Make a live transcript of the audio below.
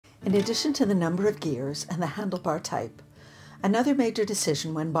In addition to the number of gears and the handlebar type, another major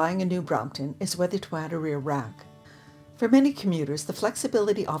decision when buying a new Brompton is whether to add a rear rack. For many commuters, the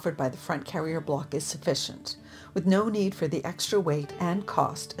flexibility offered by the front carrier block is sufficient, with no need for the extra weight and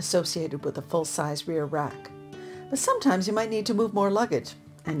cost associated with a full-size rear rack. But sometimes you might need to move more luggage,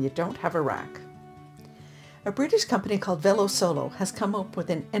 and you don't have a rack. A British company called VeloSolo has come up with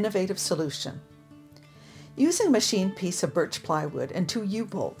an innovative solution. Using a machined piece of birch plywood and 2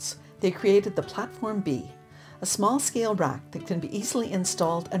 U-bolts, they created the Platform B, a small-scale rack that can be easily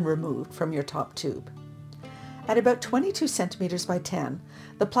installed and removed from your top tube. At about 22 centimeters by 10,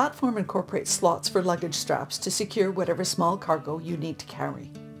 the platform incorporates slots for luggage straps to secure whatever small cargo you need to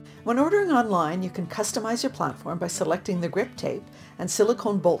carry. When ordering online, you can customize your platform by selecting the grip tape and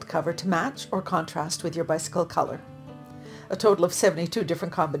silicone bolt cover to match or contrast with your bicycle color. A total of 72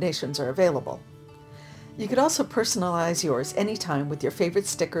 different combinations are available. You could also personalize yours anytime with your favorite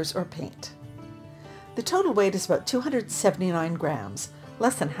stickers or paint. The total weight is about 279 grams,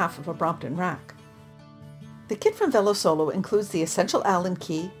 less than half of a Brompton rack. The kit from VeloSolo includes the essential Allen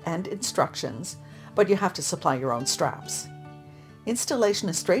key and instructions, but you have to supply your own straps. Installation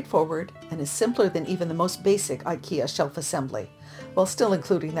is straightforward and is simpler than even the most basic IKEA shelf assembly, while still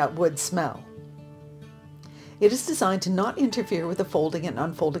including that wood smell. It is designed to not interfere with the folding and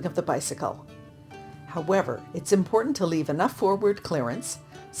unfolding of the bicycle. However, it's important to leave enough forward clearance,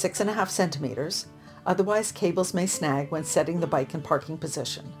 6.5 centimeters, otherwise cables may snag when setting the bike in parking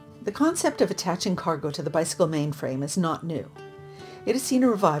position. The concept of attaching cargo to the bicycle mainframe is not new. It has seen a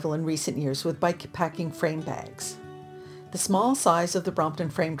revival in recent years with bike packing frame bags. The small size of the Brompton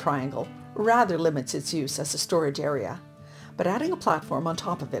frame triangle rather limits its use as a storage area, but adding a platform on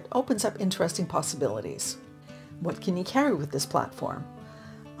top of it opens up interesting possibilities. What can you carry with this platform?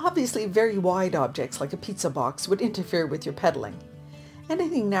 Obviously, very wide objects like a pizza box would interfere with your pedaling.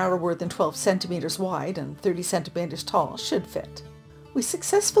 Anything narrower than 12 centimeters wide and 30 centimeters tall should fit. We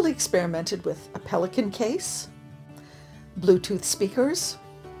successfully experimented with a Pelican case, Bluetooth speakers,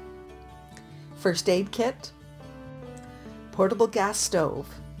 first aid kit, portable gas stove,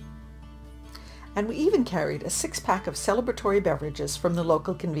 and we even carried a 6-pack of celebratory beverages from the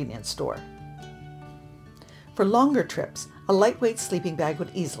local convenience store. For longer trips, a lightweight sleeping bag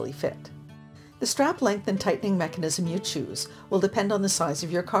would easily fit. The strap length and tightening mechanism you choose will depend on the size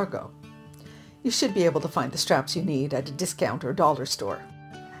of your cargo. You should be able to find the straps you need at a discount or dollar store.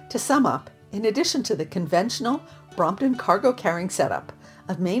 To sum up, in addition to the conventional Brompton cargo carrying setup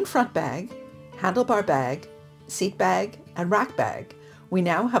of main front bag, handlebar bag, seat bag, and rack bag, we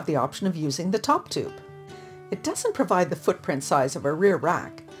now have the option of using the top tube. It doesn't provide the footprint size of a rear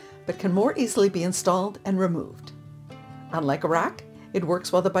rack, but can more easily be installed and removed. Unlike a rack, it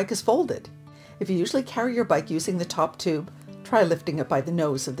works while the bike is folded. If you usually carry your bike using the top tube, try lifting it by the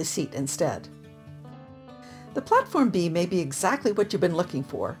nose of the seat instead. The Platform B may be exactly what you've been looking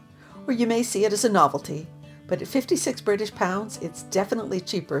for, or you may see it as a novelty, but at 56 British pounds, it's definitely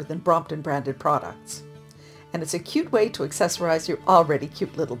cheaper than Brompton branded products. And it's a cute way to accessorize your already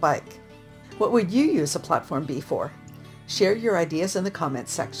cute little bike. What would you use a Platform B for? Share your ideas in the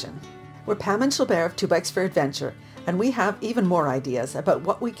comments section. We're Pam and Gilbert of Two Bikes for Adventure, and we have even more ideas about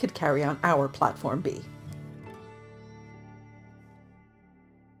what we could carry on our Platform B.